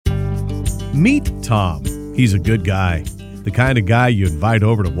Meet Tom. He's a good guy. The kind of guy you invite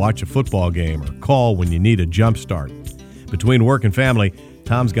over to watch a football game or call when you need a jump start. Between work and family,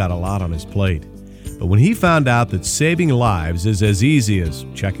 Tom's got a lot on his plate. But when he found out that saving lives is as easy as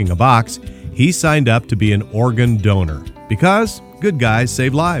checking a box, he signed up to be an organ donor. Because good guys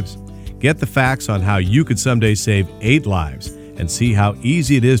save lives. Get the facts on how you could someday save 8 lives and see how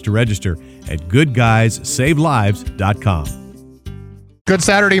easy it is to register at goodguysavelives.com. Good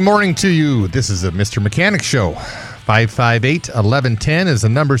Saturday morning to you. This is a Mr. Mechanic Show. 558-1110 is the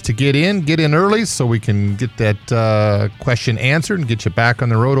numbers to get in. Get in early so we can get that question answered and get you back on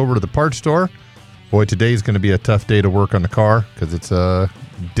the road over to the parts store. Boy, today's going to be a tough day to work on the car because it's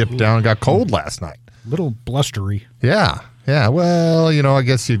dipped down and got cold last night. A little blustery. Yeah. Well, I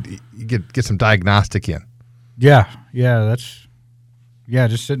guess you get some diagnostic in. Yeah.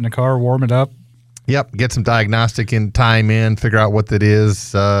 Just sit in the car, warm it up. Yep, get some diagnostic time in, figure out what that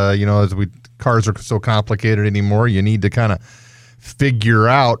is. As cars are so complicated anymore, you need to kind of figure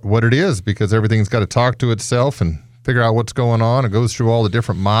out what it is because everything's got to talk to itself and figure out what's going on. It goes through all the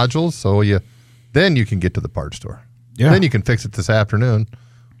different modules, so then you can get to the parts store. Yeah. Then you can fix it this afternoon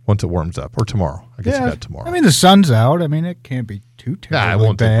once it warms up, or tomorrow. I guess you got tomorrow. I mean, the sun's out. I mean, it can't be too terribly it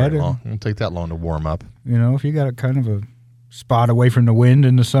won't bad. Take very long. It won't take that long to warm up. If you got a kind of a spot away from the wind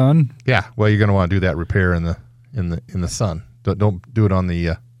and the sun. Yeah, well, you're going to want to do that repair in the sun. Don't do it on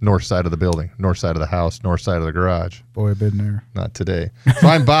the north side of the building, north side of the house, north side of the garage. Boy, I've been there. Not today. So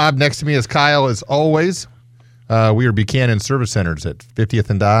I'm Bob. Next to me is Kyle, as always. We are Buchanan Service Centers at 50th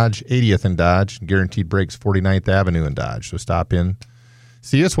and Dodge, 80th and Dodge, and Guaranteed Brakes, 49th Avenue and Dodge. So stop in,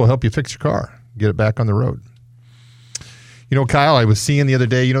 see us. We'll help you fix your car, get it back on the road. Kyle, I was seeing the other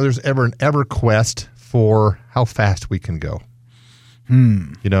day, there's an ever quest for how fast we can go.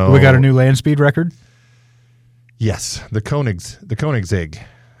 We got a new land speed record? Yes, the Koenigsegg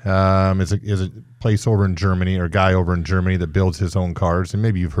is a place over in Germany, or a guy over in Germany that builds his own cars, and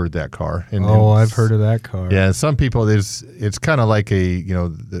maybe you've heard that car. I've heard of that car. Yeah, some people it's kind of like the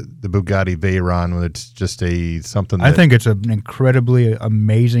Bugatti Veyron, when it's just something. I think it's an incredibly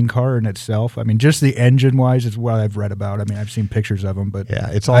amazing car in itself. I mean, just the engine wise is what I've read about. I mean, I've seen pictures of them, but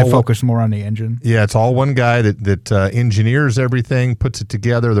I focus more on the engine. Yeah, it's all one guy that engineers everything, puts it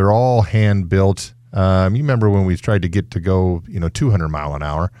together. They're all hand built. You remember when we tried to get to go 200 mile an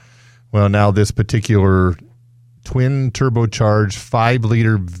hour. Well, now this particular twin turbocharged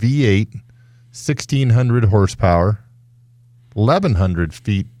 5-liter V8, 1,600 horsepower, 1,100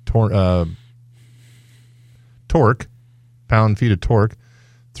 feet torque, pound-feet of torque,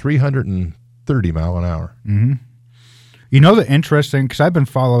 330 mile an hour. Mm-hmm. The interesting, because I've been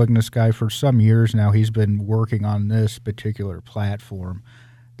following this guy for some years now. He's been working on this particular platform.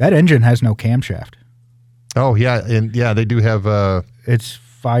 That engine has no camshaft. Oh, yeah, and they do have... It's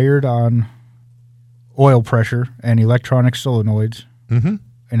fired on oil pressure and electronic solenoids, and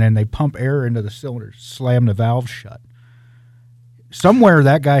then they pump air into the cylinders, slam the valves shut. Somewhere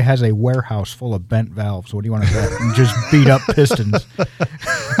that guy has a warehouse full of bent valves. What do you want to bet? And just beat up pistons.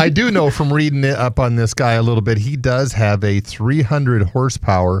 I do know from reading it up on this guy a little bit, he does have a 300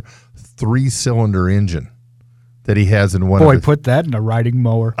 horsepower 3-cylinder engine that he has in one. Boy, put that in a riding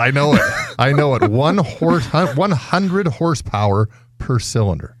mower. I know it. 100 horsepower per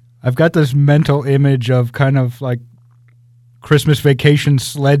cylinder. I've got this mental image of kind of like Christmas vacation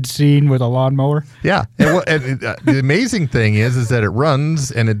sled scene with a lawnmower. Yeah. And the amazing thing is that it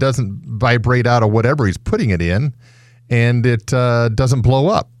runs and it doesn't vibrate out of whatever he's putting it in, and it doesn't blow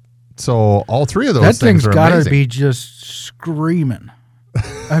up. So all three of those things are amazing. That thing's got to be just screaming.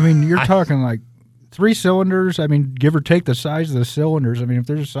 I mean, you're talking like 3 cylinders. I mean, give or take the size of the cylinders. I mean, if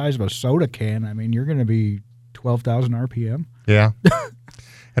they're the size of a soda can, I mean, you're going to be 12,000 RPM. Yeah.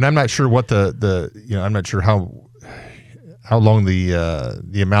 And I'm not sure what I'm not sure how long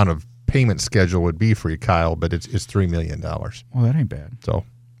the amount of payment schedule would be for you, Kyle, but it's $3 million. Well, that ain't bad. So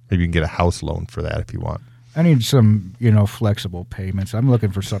maybe you can get a house loan for that if you want. I need some, flexible payments. I'm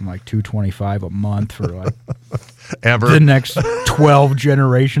looking for something like $225 a month for like the next 12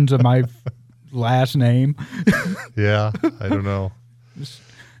 generations of my last name. Yeah, I don't know.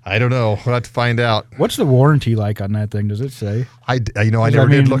 We'll have to find out. What's the warranty like on that thing? Does it say? I never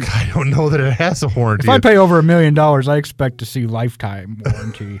did look. I don't know that it has a warranty. If I pay over $1 million, I expect to see lifetime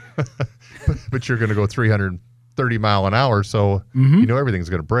warranty. but you're going to go 330 mile an hour, so everything's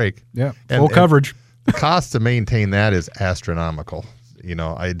going to break. Yeah, full coverage. The cost to maintain that is astronomical.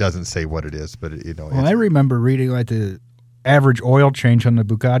 It doesn't say what it is, but Well, I remember reading like the average oil change on the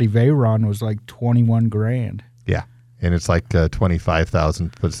Bugatti Veyron was like $21,000. Yeah. And it's like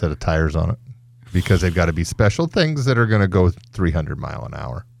 25,000 put a set of tires on it because they've got to be special things that are going to go 300 mile an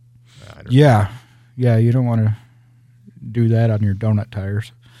hour. Yeah, you don't want to do that on your donut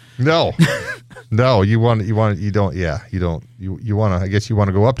tires. No, you want to. I guess you want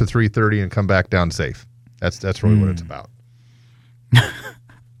to go up to 330 and come back down safe. That's really what it's about. I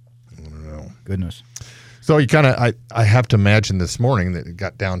don't know. Goodness. So you kind of, I have to imagine this morning that it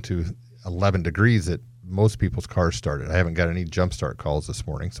got down to 11 degrees that most people's cars started. I haven't got any jump start calls this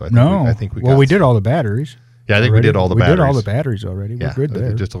morning, so I think we. Well, we did all the batteries. Yeah, I think already. we did all the batteries. We did all the batteries already. We're good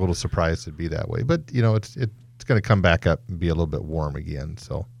there. Just a little surprised it'd be that way, but it's going to come back up and be a little bit warm again.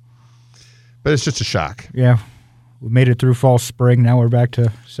 So, but it's just a shock. Yeah, we made it through fall, spring. Now we're back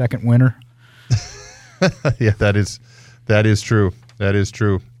to second winter. Yeah, that is true. That is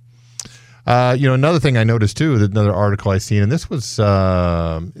true. Another thing I noticed too, another article I seen, and this was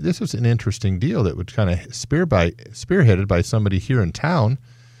an interesting deal that was kind of spearheaded by somebody here in town.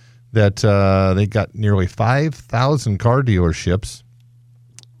 That they got nearly 5,000 car dealerships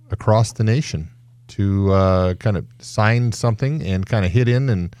across the nation to kind of sign something and kind of hit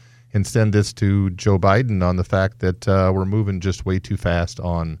in and send this to Joe Biden on the fact that we're moving just way too fast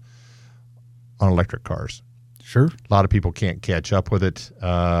on electric cars. Sure. A lot of people can't catch up with it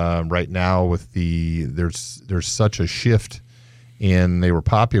right now. With there's such a shift, and they were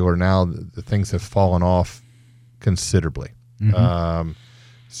popular. Now the things have fallen off considerably. Mm-hmm.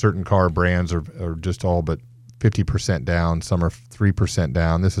 Certain car brands are just all but 50% down. Some are 3%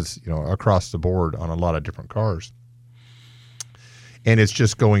 down. This is across the board on a lot of different cars, and it's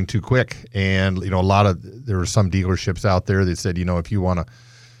just going too quick. And there are some dealerships out there that said if you want to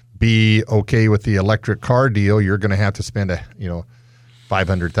be okay with the electric car deal, you're going to have to spend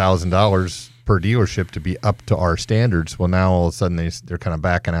 $500,000 per dealership to be up to our standards. Well, now all of a sudden they're kind of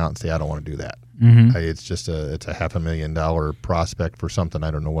backing out and say, I don't want to do that. Mm-hmm. It's just it's a $500,000 prospect for something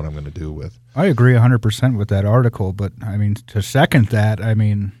I don't know what I'm going to do with. I agree 100% with that article, but I mean, to second that, I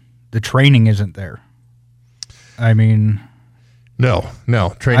mean, the training isn't there. I mean, no,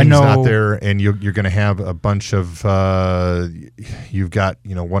 training's not there, and you're going to have a bunch of you've got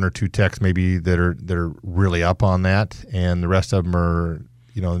one or two techs maybe that are really up on that, and the rest of them are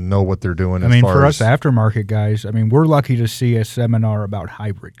know what they're doing. I mean, for us aftermarket guys, I mean, we're lucky to see a seminar about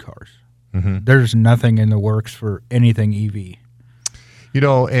hybrid cars. Mm-hmm. There's nothing in the works for anything EV.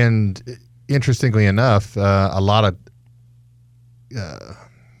 And interestingly enough, a lot of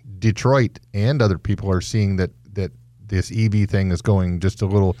Detroit and other people are seeing that this EV thing is going just a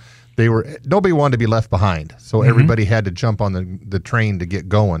little. Nobody wanted to be left behind, so mm-hmm. everybody had to jump on the train to get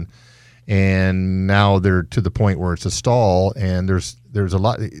going. And now they're to the point where it's a stall, and there's a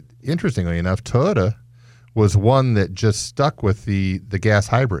lot. Interestingly enough, Toyota was one that just stuck with the gas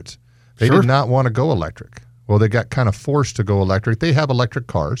hybrids. They did not want to go electric. Well, they got kind of forced to go electric. They have electric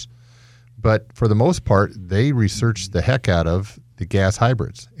cars, but for the most part, they researched the heck out of the gas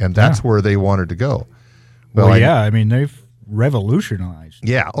hybrids, and that's where they wanted to go. Well, I mean, they've revolutionized.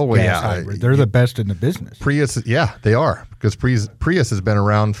 Yeah. Oh, gas hybrid. They're the best in the business. Prius, they are, because Prius has been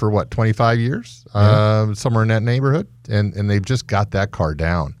around for 25 years, somewhere in that neighborhood, and they've just got that car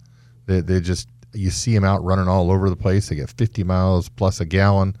down. They just. You see them out running all over the place. They get 50 miles plus a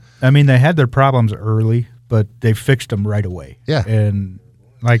gallon. I mean, they had their problems early, but they fixed them right away. Yeah. And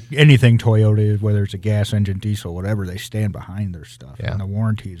like anything Toyota, whether it's a gas engine, diesel, whatever, they stand behind their stuff. Yeah. And the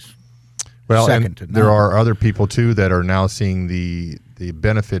warranties second to none. There are other people, too, that are now seeing the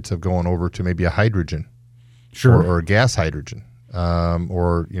benefits of going over to maybe a hydrogen. Sure. Or a gas hydrogen,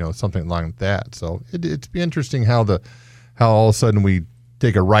 or something like that. So it'd be interesting how all of a sudden we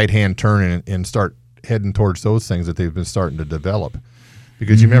take a right-hand turn and start heading towards those things that they've been starting to develop.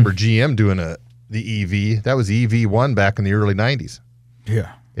 Because mm-hmm. you remember GM doing the EV, that was EV1 back in the early 90s.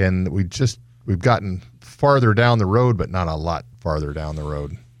 Yeah. And we've gotten farther down the road, but not a lot farther down the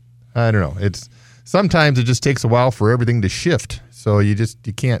road. I don't know. Sometimes it just takes a while for everything to shift. So you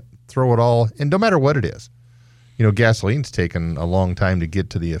can't throw it all, and no matter what it is. Gasoline's taken a long time to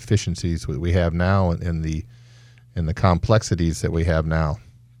get to the efficiencies that we have now and the complexities that we have now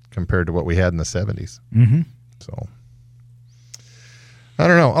compared to what we had in the 70s. Mm-hmm. So, I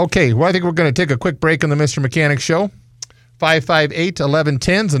don't know. Okay, well, I think we're going to take a quick break on the Mr. Mechanic Show.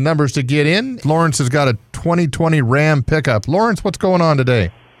 558-1110 is the numbers to get in. Lawrence has got a 2020 Ram pickup. Lawrence, what's going on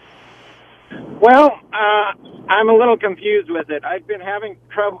today? Well, I'm a little confused with it. I've been having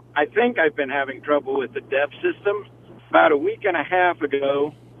trouble. I think I've been having trouble with the DEF system. About a week and a half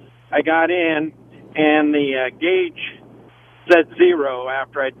ago, I got in, and the gauge said 0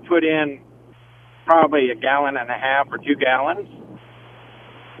 after I'd put in probably a gallon and a half or 2 gallons.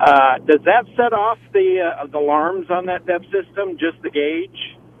 Does that set off the alarms on that DEF system, just the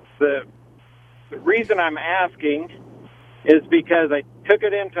gauge? The reason I'm asking is because I took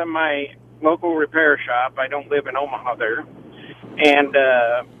it into my local repair shop. I don't live in Omaha there. And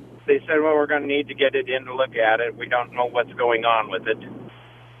they said, well, we're going to need to get it in to look at it. We don't know what's going on with it.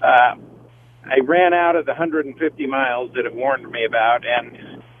 I ran out of the 150 miles that it warned me about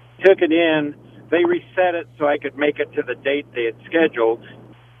and took it in. They reset it so I could make it to the date they had scheduled.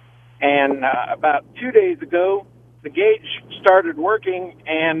 And about 2 days ago, the gauge started working,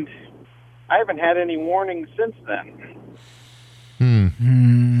 and I haven't had any warnings since then.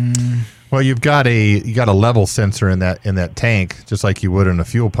 Well, you got a level sensor in that tank, just like you would in a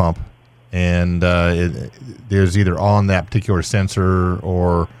fuel pump, and there's either on that particular sensor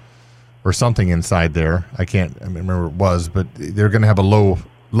or something inside there. I remember what it was, but they're going to have a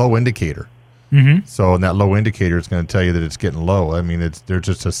low indicator. Mm-hmm. So, and that low indicator is going to tell you that it's getting low. I mean, there's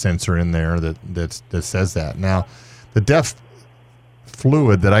just a sensor in there that says that. Now, the DEF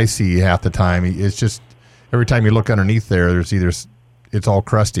fluid that I see half the time, it's just every time you look underneath there, it's all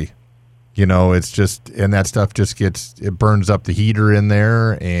crusty. It's just, and that stuff just it burns up the heater in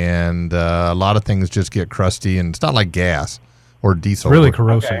there, and a lot of things just get crusty, and it's not like gas or diesel. It's really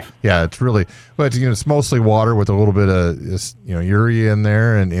corrosive. Okay. Yeah, it's really, but it's mostly water with a little bit of urea in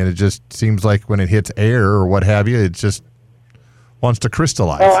there, and it just seems like when it hits air or what have you, it just wants to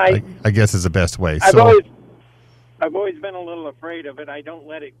crystallize. Well, I guess is the best way. I've always been a little afraid of it. I don't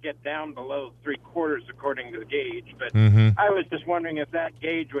let it get down below 3/4 according to the gauge, but I was just wondering if that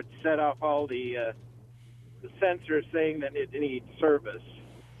gauge would set off all the sensors saying that it needs service.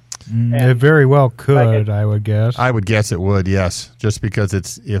 It very well could, I would guess. I would guess it would, yes, just because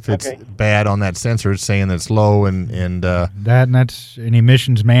if it's bad on that sensor, it's saying that it's low, and that's an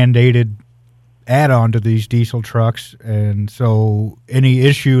emissions mandated add-on to these diesel trucks, and so any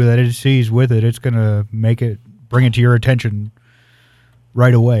issue that it sees with it, it's going to bring it to your attention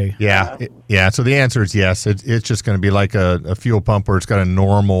right away. Yeah. So the answer is yes. It's just going to be like a fuel pump where it's got a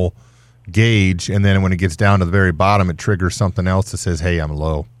normal gauge, and then when it gets down to the very bottom, it triggers something else that says, hey, I'm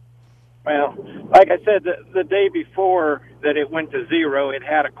low. Well, like I said, the day before that it went to 0, it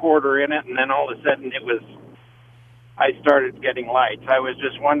had a 1/4 in it, and then all of a sudden I started getting lights. I was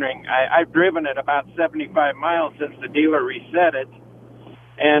just wondering, I've driven it about 75 miles since the dealer reset it,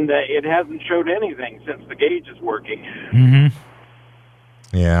 and it hasn't showed anything since the gauge is working.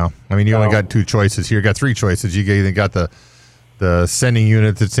 Mm-hmm. Yeah. I mean, you only got 2 choices here. You got 3 choices. You either got the sending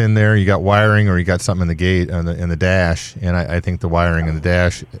unit that's in there, you got wiring, or you got something in the gate in the dash. And I think the wiring in the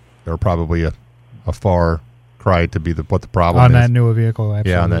dash are probably a far cry to be what the problem on is. that newer vehicle.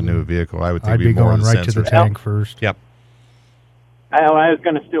 Absolutely. Yeah, on that new vehicle, I would think I'd be more going right to the tank first. Yep. Well, I was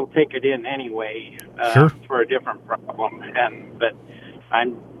going to still take it in anyway Sure. for a different problem, but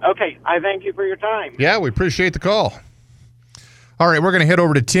I'm okay. I thank you for your time. Yeah, we appreciate the call. All right, we're going to head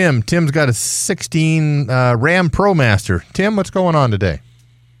over to Tim. Tim's got a 16 Ram ProMaster. Tim, what's going on today?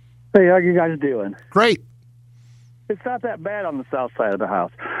 Hey, how you guys doing? Great. It's not that bad on the south side of the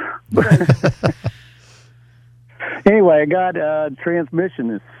house. Anyway, I got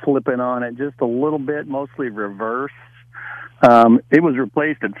transmission is slipping on it just a little bit, mostly reverse. It was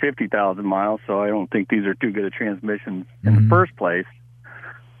replaced at 50,000 miles, so I don't think these are too good a transmissions in the first place.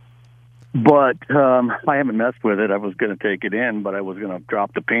 But I haven't messed with it. I was going to take it in, but I was going to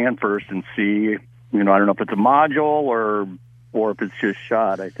drop the pan first and see. I don't know if it's a module or if it's just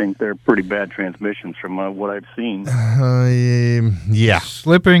shot. I think they're pretty bad transmissions from what I've seen. Yeah.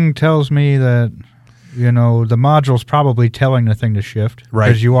 Slipping tells me that, the module's probably telling the thing to shift. Right.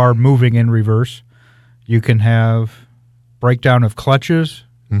 Because you are moving in reverse. You can have breakdown of clutches,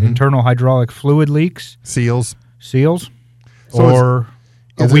 internal hydraulic fluid leaks. Seals. So or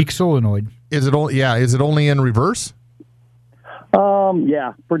a weak solenoid. Is it only in reverse?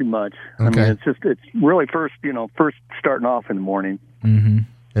 Yeah, pretty much. Okay. I mean, it's really first starting off in the morning.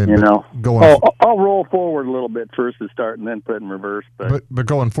 Mm-hmm. I'll roll forward a little bit first to start and then put in reverse. But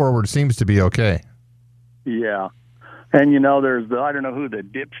going forward seems to be okay. Yeah. And, there's I don't know who the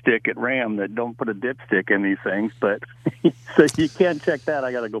dipstick at Ram that don't put a dipstick in these things, but so you can't check that.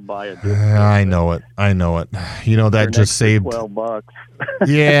 I got to go buy a dipstick. I know it. That just saved $12.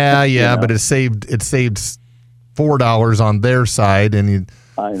 Yeah, but it saved $4 on their side, and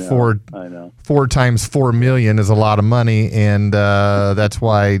I know. 4 times $4 million is a lot of money, and that's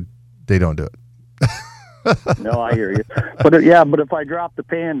why they don't do it. No, I hear you. But if I drop the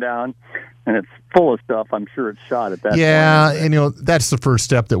pan down and it's full of stuff, I'm sure it's shot at that point. Yeah, and that's the first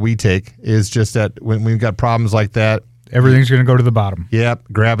step that we take is just that when we've got problems like that, everything's going to go to the bottom. Yep,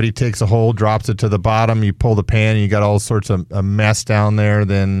 gravity takes a hold, drops it to the bottom. You pull the pan, and you got all sorts of a mess down there.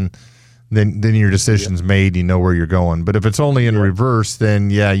 Then your decision's made. You know where you're going. But if it's only in reverse, then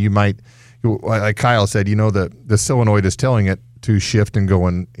you might like Kyle said, the solenoid is telling it to shift and go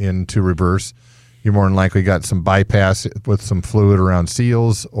into reverse. You're more than likely got some bypass with some fluid around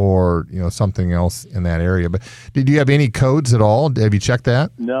seals or something else in that area. But did you have any codes at all? Have you checked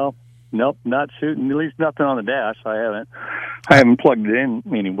that? No, nope, not shooting. At least nothing on the dash. I haven't plugged it in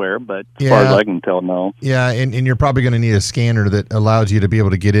anywhere, but as far as I can tell, no. Yeah, and you're probably going to need a scanner that allows you to be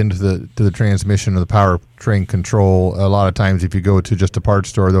able to get into the transmission or the powertrain control. A lot of times, if you go to just a parts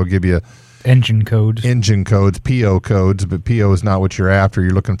store, they'll give you engine codes, PO codes, but PO is not what you're after.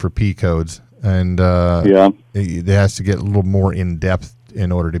 You're looking for P codes. And it has to get a little more in depth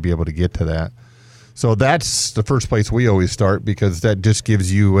in order to be able to get to that. So that's the first place we always start, because that just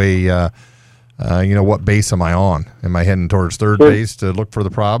gives you a what base am I on? Am I heading towards third base to look for the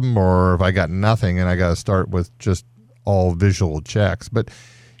problem, or if I got nothing and I got to start with just all visual checks? But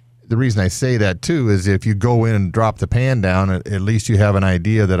the reason I say that too is if you go in and drop the pan down, at least you have an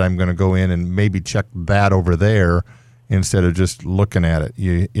idea that I'm going to go in and maybe check that over there instead of just looking at it.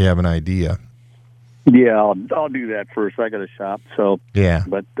 You have an idea. Yeah, I'll do that first. I got a shop, so yeah.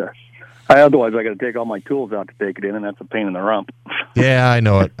 But otherwise, I got to take all my tools out to take it in, and that's a pain in the rump. Yeah, I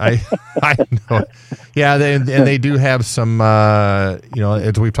know it. I know it. Yeah, they do have some.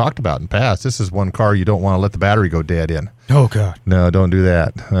 As we've talked about in the past, this is one car you don't want to let the battery go dead in. Oh God, no, don't do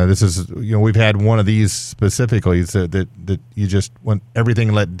that. This is we've had one of these specifically that you just want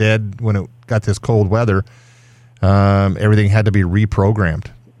everything let dead when it got this cold weather. Everything had to be reprogrammed,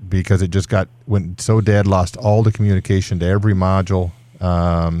 because it just went so dead, lost all the communication to every module.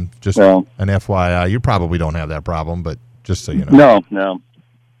 An FYI, you probably don't have that problem, but just so you know. No.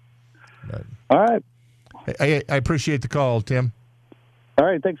 But, all right. I appreciate the call, Tim. All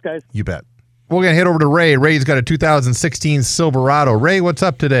right, thanks, guys. You bet. We're going to head over to Ray. Ray's got a 2016 Silverado. Ray, what's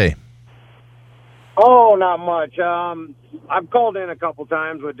up today? Oh, not much. I've called in a couple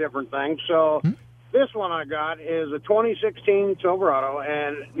times with different things, so... This one I got is a 2016 Silverado,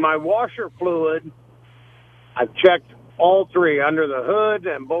 and my washer fluid, I've checked all three, under the hood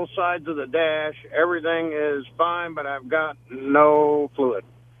and both sides of the dash. Everything is fine, but I've got no fluid.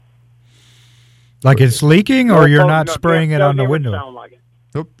 Like it's leaking, or you're not spraying it on the window? Sound like it.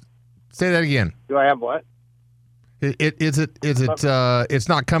 Nope. Say that again. Do I have what? It's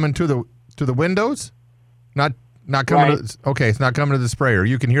not coming to the windows? Not coming right. Okay, it's not coming to the sprayer.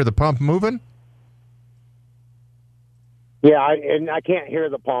 You can hear the pump moving? Yeah, and I can't hear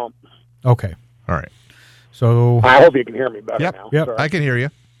the pump. Okay. All right. So I hope you can hear me better now. Yep. Sorry. I can hear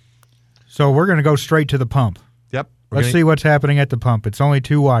you. So we're going to go straight to the pump. Yep. Let's see what's happening at the pump. It's only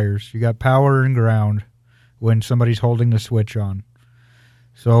two wires. You got power and ground when somebody's holding the switch on.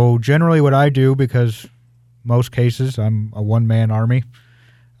 So generally what I do, because most cases I'm a one-man army,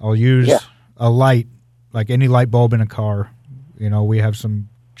 I'll use a light, like any light bulb in a car. We have some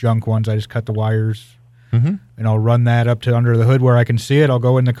junk ones. I just cut the wires. Mm-hmm. And I'll run that up to under the hood where I can see it. I'll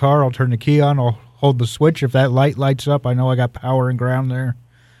go in the car. I'll turn the key on. I'll hold the switch. If that light lights up, I know I got power and ground there.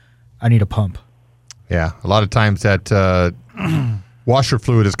 I need a pump. Yeah, a lot of times that washer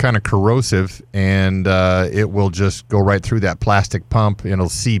fluid is kind of corrosive, and it will just go right through that plastic pump, and it'll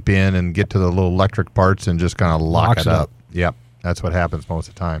seep in and get to the little electric parts and just kind of lock it up. Yep, that's what happens most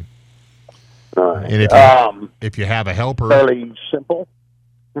of the time. And if you have a helper... Fairly simple.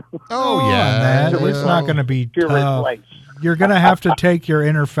 Oh, yeah. Man, it's not going to be tough. You're going to have to take your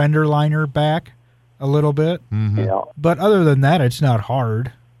inner fender liner back a little bit. Mm-hmm. Yeah. But other than that, it's not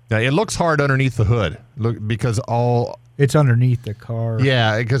hard. Yeah, it looks hard underneath the hood because it's underneath the car.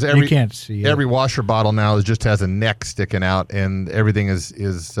 Yeah, because you can't see it. Every washer bottle now just has a neck sticking out, and everything is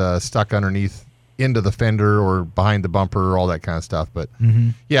stuck underneath into the fender or behind the bumper, all that kind of stuff. But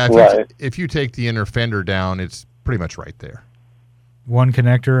if you take the inner fender down, it's pretty much right there. One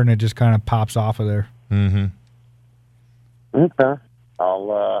connector, and it just kind of pops off of there. Mm-hmm. Okay.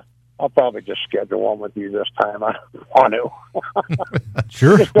 I'll probably just schedule one with you this time. I knew.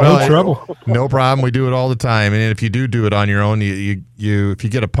 Sure. No trouble. No problem. We do it all the time. And if you do it on your own, you if you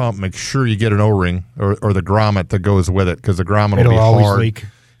get a pump, make sure you get an O-ring or the grommet that goes with it, because the grommet will be hard. It'll always leak.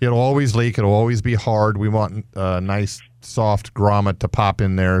 It'll always leak. It'll always be hard. We want a nice, soft grommet to pop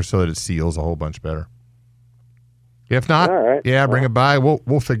in there so that it seals a whole bunch better. If not, bring it by.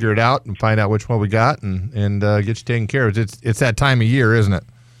 We'll figure it out and find out which one we got and get you taken care of. It's that time of year, isn't it?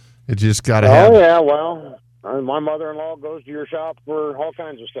 It just got to have. Oh yeah, well, my mother-in-law goes to your shop for all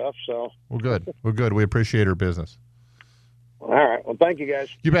kinds of stuff. So we're good. We're good. We appreciate her business. All right. Well, thank you guys.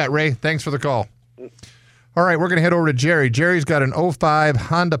 You bet, Ray. Thanks for the call. All right, we're going to head over to Jerry. Jerry's got an 05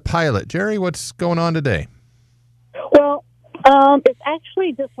 Honda Pilot. Jerry, what's going on today? Well, it's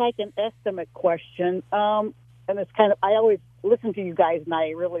actually just like an estimate question. And it's kind of, I always listen to you guys, and I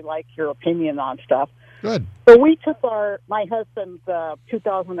really like your opinion on stuff. Good. So we took my husband's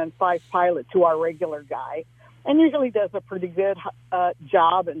 2005 Pilot to our regular guy, and usually does a pretty good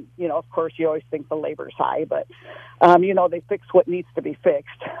job. And, of course, you always think the labor's high, but, they fix what needs to be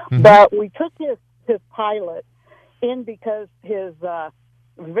fixed. Mm-hmm. But we took his Pilot in because his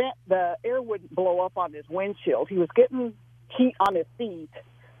vent, the air wouldn't blow up on his windshield. He was getting heat on his seat,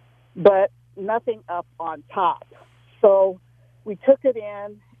 but nothing up on top. So we took it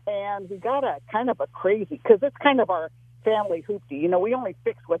in, and we got a kind of a crazy, because it's kind of our family hoopty. We only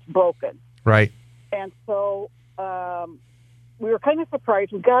fix what's broken. Right. And so we were kind of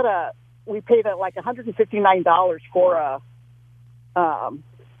surprised. We paid like $159 for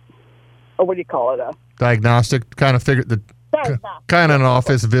what do you call it? A diagnostic, kind of kind of an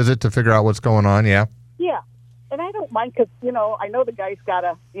office visit to figure out what's going on. Yeah. Yeah. And I don't mind because, I know the guy's got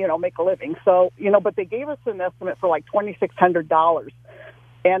to, make a living. So, but they gave us an estimate for like $2,600.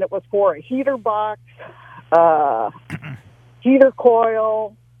 And it was for a heater box, heater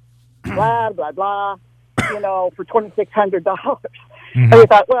coil, blah, blah, blah, for $2,600. Mm-hmm. And we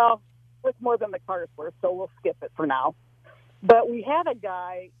thought, well, it's more than the car's worth, so we'll skip it for now. But we had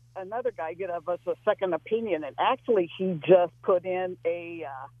another guy give us a second opinion, and actually he just put in a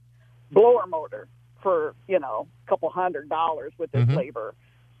blower motor for, a couple $100 with his labor.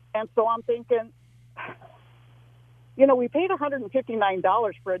 And so I'm thinking, we paid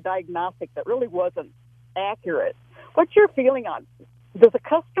 $159 for a diagnostic that really wasn't accurate. What's your feeling on, does a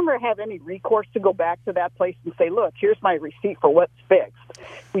customer have any recourse to go back to that place and say, look, here's my receipt for what's fixed?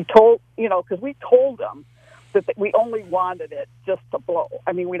 We told, because we told them that we only wanted it just to blow.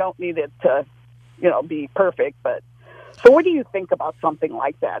 I mean, we don't need it to, be perfect. But so what do you think about something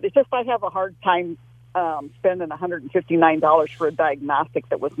like that? It's just I have a hard time spending $159 for a diagnostic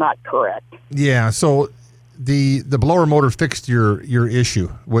that was not correct. Yeah, so the blower motor fixed your issue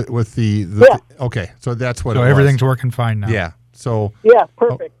with the okay, so that's what. So everything's working fine now. Yeah. So yeah,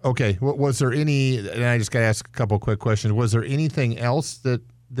 perfect. Okay. Was there any? And I just got to ask a couple of quick questions. Was there anything else that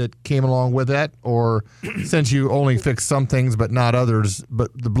came along with that, or since you only fixed some things but not others,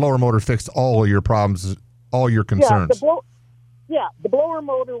 but the blower motor fixed all your problems, all your concerns? The blower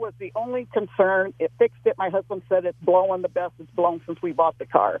motor was the only concern. It fixed it. My husband said it's blowing the best it's blown since we bought the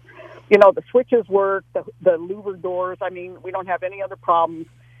car. The switches work, the louver doors. I mean, we don't have any other problems.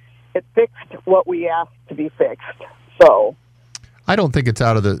 It fixed what we asked to be fixed. So I don't think it's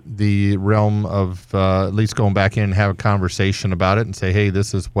out of the realm of at least going back in and have a conversation about it and say, hey,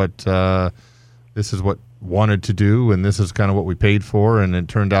 this is what wanted to do, and this is kind of what we paid for, and it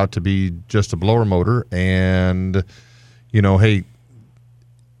turned out to be just a blower motor. And hey,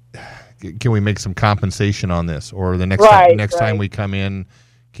 can we make some compensation on this? Or the next time we come in,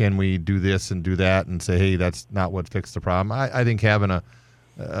 can we do this and do that and say, hey, that's not what fixed the problem? I think having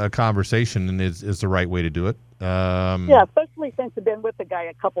a conversation is the right way to do it. Especially since you've been with the guy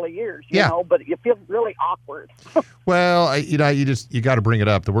a couple of years, you know, but you feel really awkward. Well, you got to bring it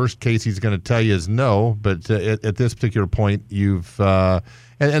up. The worst case he's going to tell you is no, but at this particular point, you've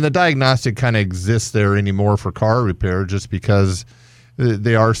and the diagnostic kind of exists there anymore for car repair just because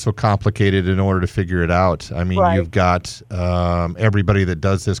they are so complicated in order to figure it out. I mean, you've got everybody that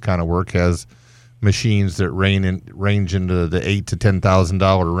does this kind of work has machines that range into the $8,000 to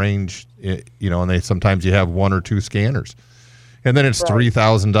 $10,000 range, and sometimes you have one or two scanners, and then it's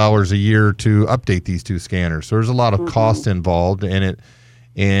 $3,000 a year to update these two scanners. So there's a lot of cost involved in it,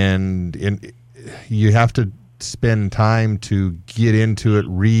 and you have to spend time to get into it,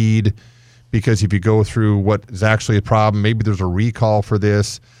 read, because if you go through what is actually a problem, maybe there's a recall for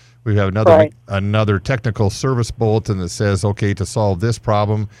this. We have another technical service bulletin that says, okay, to solve this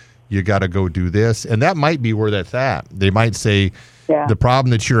problem, you got to go do this. And that might be where that's at. They might say the problem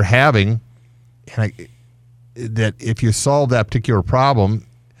that you're having, that if you solve that particular problem,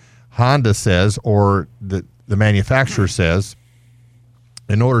 Honda says, or the manufacturer says,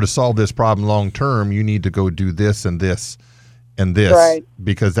 in order to solve this problem long term, you need to go do this and this and this,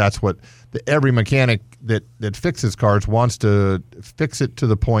 because that's what every mechanic that fixes cars wants to fix it to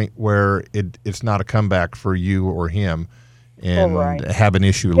the point where it's not a comeback for you or him. And have an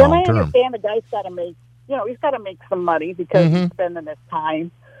issue long term. I understand the guy's got to make, he's got to make some money because he's spending his time.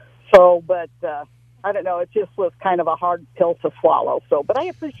 So, but I don't know. It just was kind of a hard pill to swallow. So, but I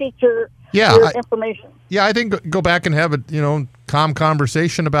appreciate your information. Yeah, I think go back and have a calm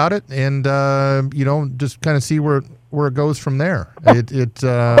conversation about it, and just kind of see where it goes from there.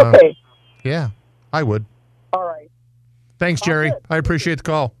 Okay. Yeah, I would. All right. Thanks, Jerry. I appreciate the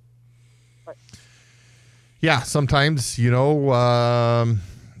call.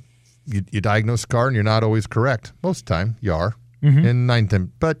 you diagnose a car and you're not always correct. Most of the time you are. Mm-hmm. In 9/10,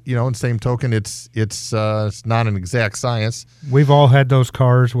 but in same token, it's not an exact science. We've all had those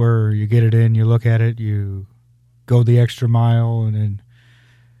cars where you get it in, you look at it, you go the extra mile, and then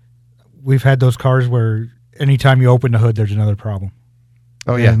we've had those cars where anytime you open the hood, there's another problem.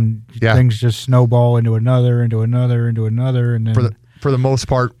 Oh yeah, and things just snowball into another, and then for the most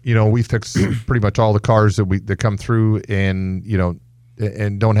part, we fix pretty much all the cars that come through, and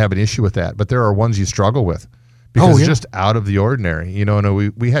and don't have an issue with that. But there are ones you struggle with. Because it's just out of the ordinary,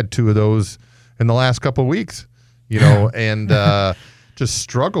 and we had 2 of those in the last couple of weeks, and just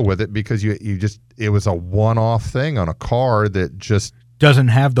struggle with it because it was a one-off thing on a car that just doesn't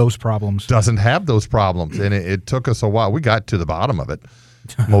have those problems. And it took us a while. We got to the bottom of it.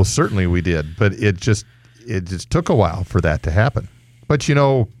 Most certainly we did, but it just took a while for that to happen. But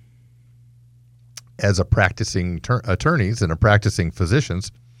as a practicing attorneys and a practicing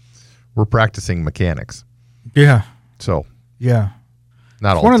physicians, we're practicing mechanics. Yeah. So yeah,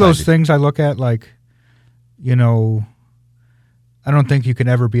 not all. One of those things I look at, like, I don't think you can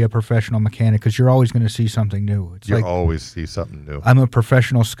ever be a professional mechanic because you're always going to see something new. You always see something new. I'm a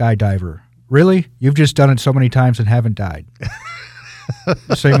professional skydiver. Really? You've just done it so many times and haven't died.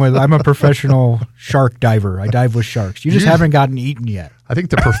 Same way, I'm a professional shark diver. I dive with sharks. You just haven't gotten eaten yet. I think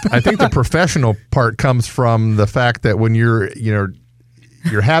the professional part comes from the fact that when you're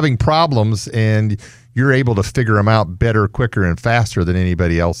having problems and you're able to figure them out better, quicker, and faster than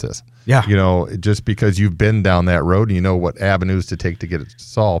anybody else is. Yeah. Just because you've been down that road and you know what avenues to take to get it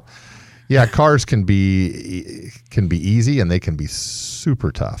solved. Yeah, cars can be easy and they can be super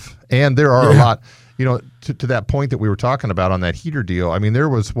tough. And there are a lot, to that point that we were talking about on that heater deal. I mean, there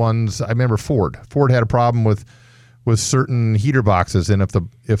was ones, I remember Ford had a problem with certain heater boxes, and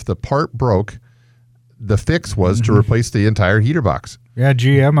if the part broke, the fix was to replace the entire heater box. Yeah,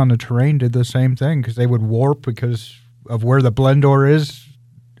 GM on the Terrain did the same thing because they would warp because of where the blend door is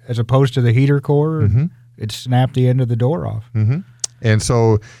as opposed to the heater core. Mm-hmm. It snapped the end of the door off. Mm-hmm. And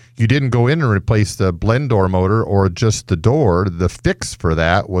so you didn't go in and replace the blend door motor or just the door. The fix for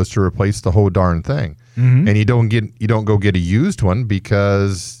that was to replace the whole darn thing. Mm-hmm. And you don't go get a used one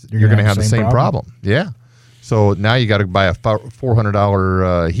because you're going to have the same problem. Yeah. So now you got to buy a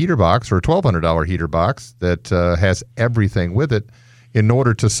 $400 heater box or a $1,200 heater box that has everything with it in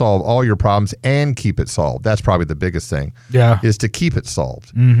order to solve all your problems and keep it solved. That's probably the biggest thing. Yeah, is to keep it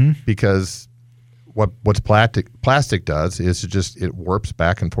solved. Mm-hmm. Because what's plastic does is it warps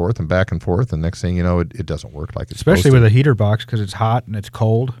back and forth, and next thing you know, it doesn't work like it's especially supposed with to. a heater box because it's hot and it's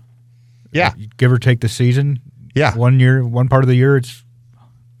cold. Yeah, give or take the season. Yeah, one part of the year it's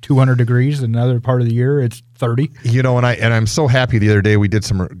 200 degrees, another part of the year it's 30. And I'm so happy. The other day we did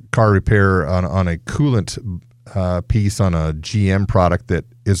some car repair on a coolant piece on a GM product that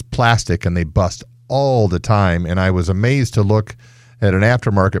is plastic, and they bust all the time. And I was amazed to look at an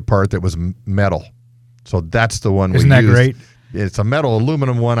aftermarket part that was metal. So that's the one we used. Isn't that great? It's a metal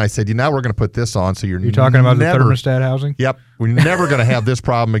aluminum one. I said, now we're going to put this on. So you're talking about the thermostat housing? Yep. We're never going to have this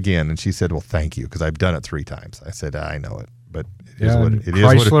problem again. And she said, well, thank you, because I've done it 3 times. I said, I know it, but it is what it is.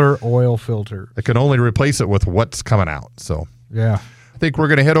 Chrysler oil filter. I can only replace it with what's coming out. So yeah. I think we're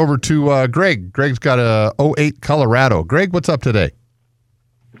going to head over to Greg. Greg's got a 08 Colorado. Greg, what's up today?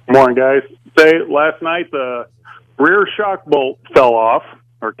 Morning, guys. Last night the rear shock bolt fell off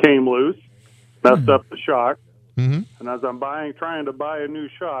or came loose, messed up the shock. Mm-hmm. And as I'm trying to buy a new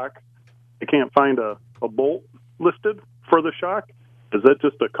shock, I can't find a bolt listed for the shock. Is that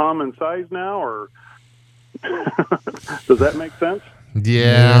just a common size now, or does that make sense?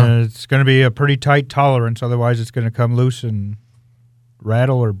 Yeah. It's going to be a pretty tight tolerance. Otherwise, it's going to come loose and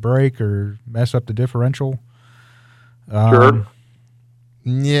rattle or break or mess up the differential. Sure.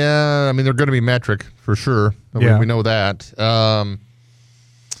 Yeah, I mean, they're going to be metric for sure. We know that.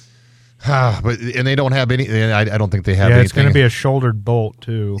 But they don't have any. I don't think they have. Yeah, anything. It's going to be a shouldered bolt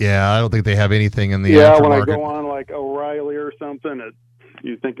too. Yeah, I don't think they have anything in the aftermarket. When I go on like O'Reilly or something,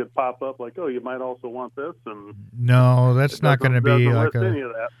 you think it pop up like, oh, you might also want this, and no, that's not going to be like any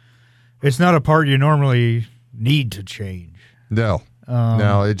of that. It's not a part you normally need to change. No,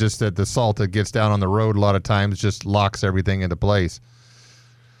 no, it's just that the salt that gets down on the road a lot of times just locks everything into place.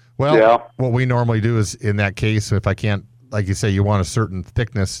 Well, what we normally do is, in that case, if I can't, like you say, you want a certain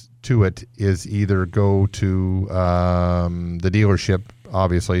thickness to it, is either go to the dealership,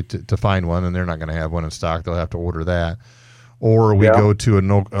 obviously, to find one, and they're not going to have one in stock. They'll have to order that. Or we go to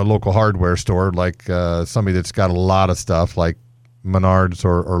a local hardware store, like somebody that's got a lot of stuff, like Menards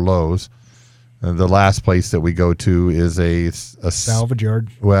or Lowe's. The last place that we go to is a salvage yard.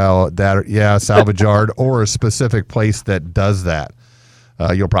 Well, salvage yard, or a specific place that does that.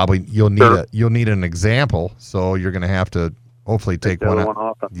 you'll need an example. So you're going to have to hopefully take one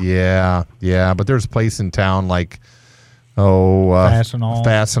off. Yeah, but there's a place in town like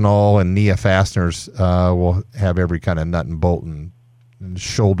Fastenal and Nia Fasteners will have every kind of nut and bolt and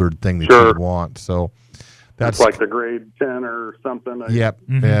shouldered thing that you want. So that's like the grade 10 or something. Yep.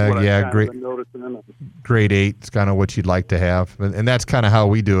 Grade 8 is kind of what you'd like to have, and that's kind of how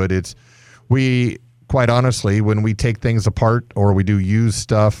we do it. We quite honestly, when we take things apart or we do used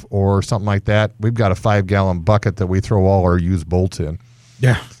stuff or something like that, we've got a 5-gallon bucket that we throw all our used bolts in.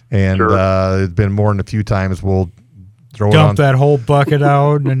 Yeah. And it's been more than a few times we'll dump that whole bucket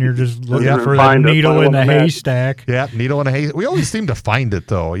out, and then you're just looking for that needle in the haystack. Yeah, needle in a haystack. We always seem to find it,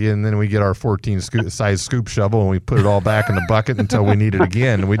 though. And then we get our 14-size scoop shovel, and we put it all back in the bucket until we need it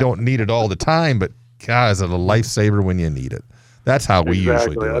again. And we don't need it all the time, but, God, is it a lifesaver when you need it. That's how we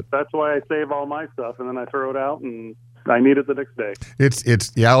usually do it. That's why I save all my stuff, and then I throw it out, and I need it the next day.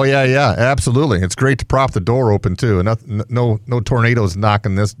 Yeah, absolutely. It's great to prop the door open, too. And no tornadoes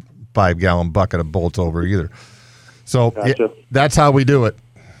knocking this 5-gallon bucket of bolts over either. So that's how we do it.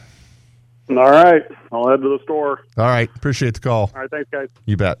 All right. I'll head to the store. All right. Appreciate the call. All right. Thanks, guys.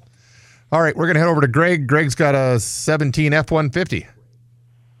 You bet. All right. We're going to head over to Greg. Greg's got a 17 F-150.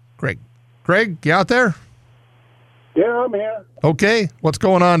 Greg, you out there? Yeah, I'm here. Okay. What's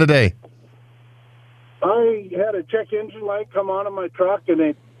going on today? I had a check engine light come on in my truck, and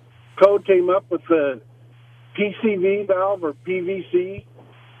the code came up with the PCV valve or PVC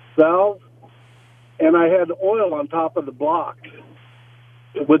valve, and I had oil on top of the block.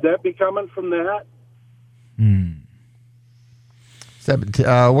 Would that be coming from that? 17,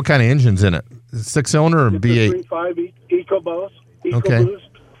 what kind of engine's in it? 6-cylinder or V8? 3.5 EcoBoost. Okay.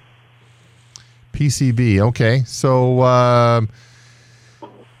 PCB. Okay. So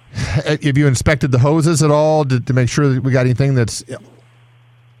have you inspected the hoses at all to make sure that we got anything that's...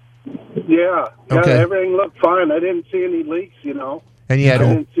 Yeah. Okay. Everything looked fine. I didn't see any leaks, And you had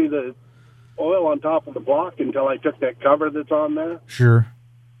I didn't see the oil on top of the block until I took that cover that's on there. Sure.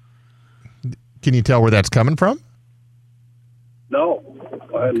 Can you tell where that's coming from? No.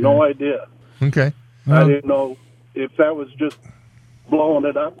 I had no idea. Okay. I didn't know if that was just blowing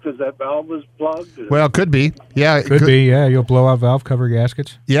it up because that valve was plugged. Well, it could be. Yeah. It could be, yeah. You'll blow out valve cover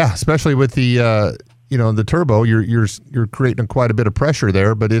gaskets. Yeah, especially with the the turbo, you're creating quite a bit of pressure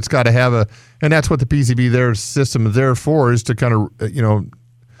there, but it's got to have and that's what the PCB system is there for, is to kind of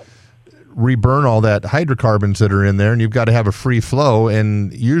reburn all that hydrocarbons that are in there, and you've got to have a free flow,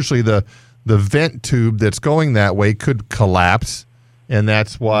 and usually the vent tube that's going that way could collapse, and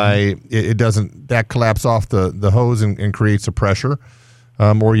that's why it doesn't, that collapse off the hose and creates a pressure.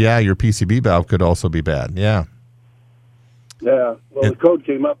 Your PCB valve could also be bad. Yeah. Yeah. Well, the code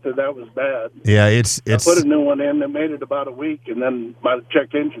came up that was bad. Yeah, I put a new one in that made it about a week, and then my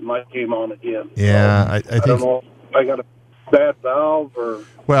check engine light came on again. Yeah, I don't know if I got a bad valve or...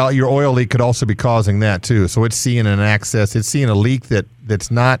 Well, your oil leak could also be causing that too. So it's seeing it's seeing a leak that's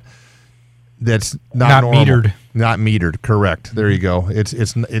not normal. Metered. Not metered, correct. There you go. It's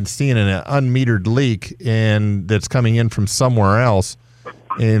seeing an unmetered leak, and that's coming in from somewhere else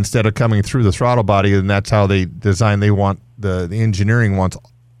instead of coming through the throttle body, and that's how they design. They want the engineering wants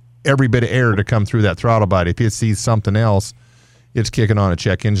every bit of air to come through that throttle body. If it sees something else, it's kicking on a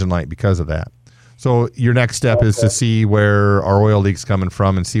check engine light because of that. So your next step is to see where our oil leak's coming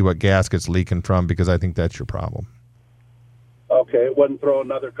from and see what gasket's leaking from, because I think that's your problem. Okay, it wouldn't throw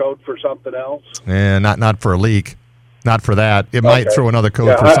another code for something else? Not for a leak. Not for that. It might throw another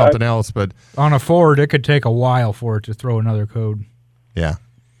code for something else, but... On a Ford, it could take a while for it to throw another code. Yeah.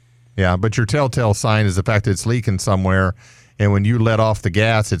 Yeah, but your telltale sign is the fact that it's leaking somewhere, and when you let off the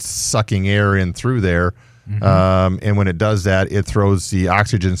gas, it's sucking air in through there. Mm-hmm. And when it does that, it throws the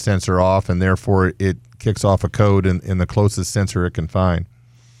oxygen sensor off, and therefore it kicks off a code in the closest sensor it can find.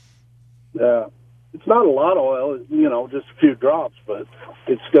 Yeah. It's not a lot of oil, just a few drops, but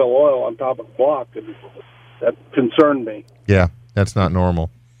it's still oil on top of the block, and that concerned me. Yeah, that's not normal.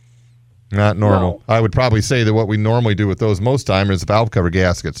 Not normal. No. I would probably say that what we normally do with those most time is valve cover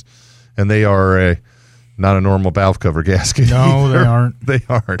gaskets, and they are not a normal valve cover gasket. No, either. they aren't. They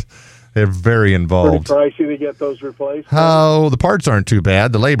aren't. They're very involved. Pretty pricey to get those replaced. Oh, the parts aren't too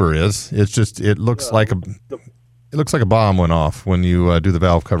bad. The labor is. It's just it looks like a bomb went off when you do the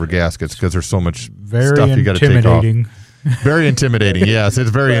valve cover gaskets, because there's so much stuff you got to take off. Very intimidating. Yes, it's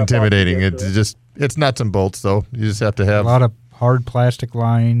very intimidating. It's nuts and bolts though. You just have to have a lot of hard plastic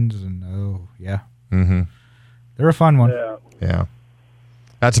lines, and Mm-hmm. They're a fun one. Yeah.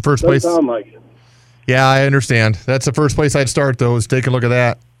 That's the first place. Sound like it. Yeah, I understand. That's the first place I'd start though, is take a look at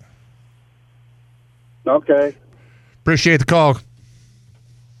that. Okay. Appreciate the call.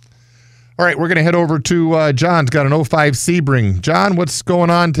 All right, we're going to head over to John's got an 05 Sebring. John, what's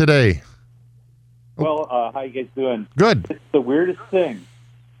going on today? Well, how you guys doing? Good. It's the weirdest thing.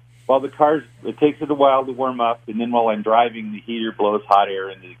 While the car's, it takes it a while to warm up, and then while I'm driving, the heater blows hot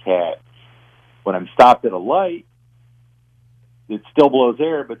air into the cab. When I'm stopped at a light, it still blows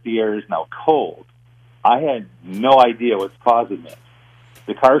air, but the air is now cold. I had no idea what's causing this.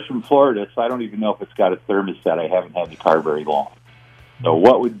 The car's from Florida, so I don't even know if it's got a thermostat. I haven't had the car very long. So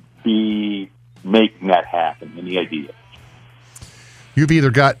what would be making that happen? Any idea? You've either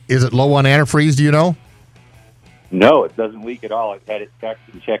got, is it low on antifreeze, do you know? No, it doesn't leak at all. I've had it checked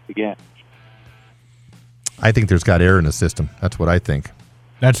and checked again. I think there's got air in the system. That's what I think.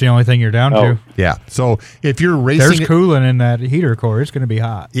 That's the only thing you're down to. Yeah. So if you're racing, there's coolant in that heater core. It's going to be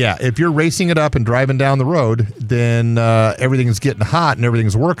hot. Yeah. If you're racing it up and driving down the road, then everything's getting hot and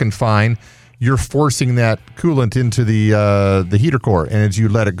everything's working fine. You're forcing that coolant into the heater core, and as you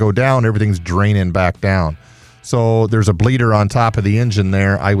let it go down, everything's draining back down. So there's a bleeder on top of the engine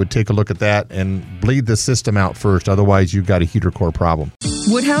there. I would take a look at that and bleed the system out first. Otherwise, you've got a heater core problem.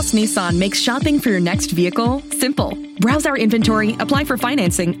 Woodhouse Nissan makes shopping for your next vehicle simple. Browse our inventory, apply for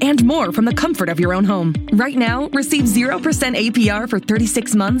financing, and more from the comfort of your own home. Right now, receive 0% APR for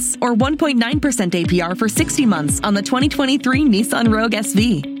 36 months or 1.9% APR for 60 months on the 2023 Nissan Rogue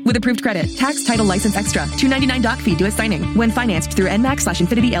SV. With approved credit, tax, title, license extra, $299 doc fee due at signing. When financed through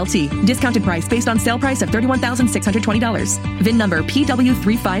NMAX/Infinity LT. Discounted price based on sale price of $31,620. VIN number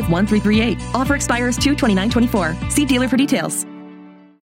PW351338. Offer expires 2/29/24. See dealer for details.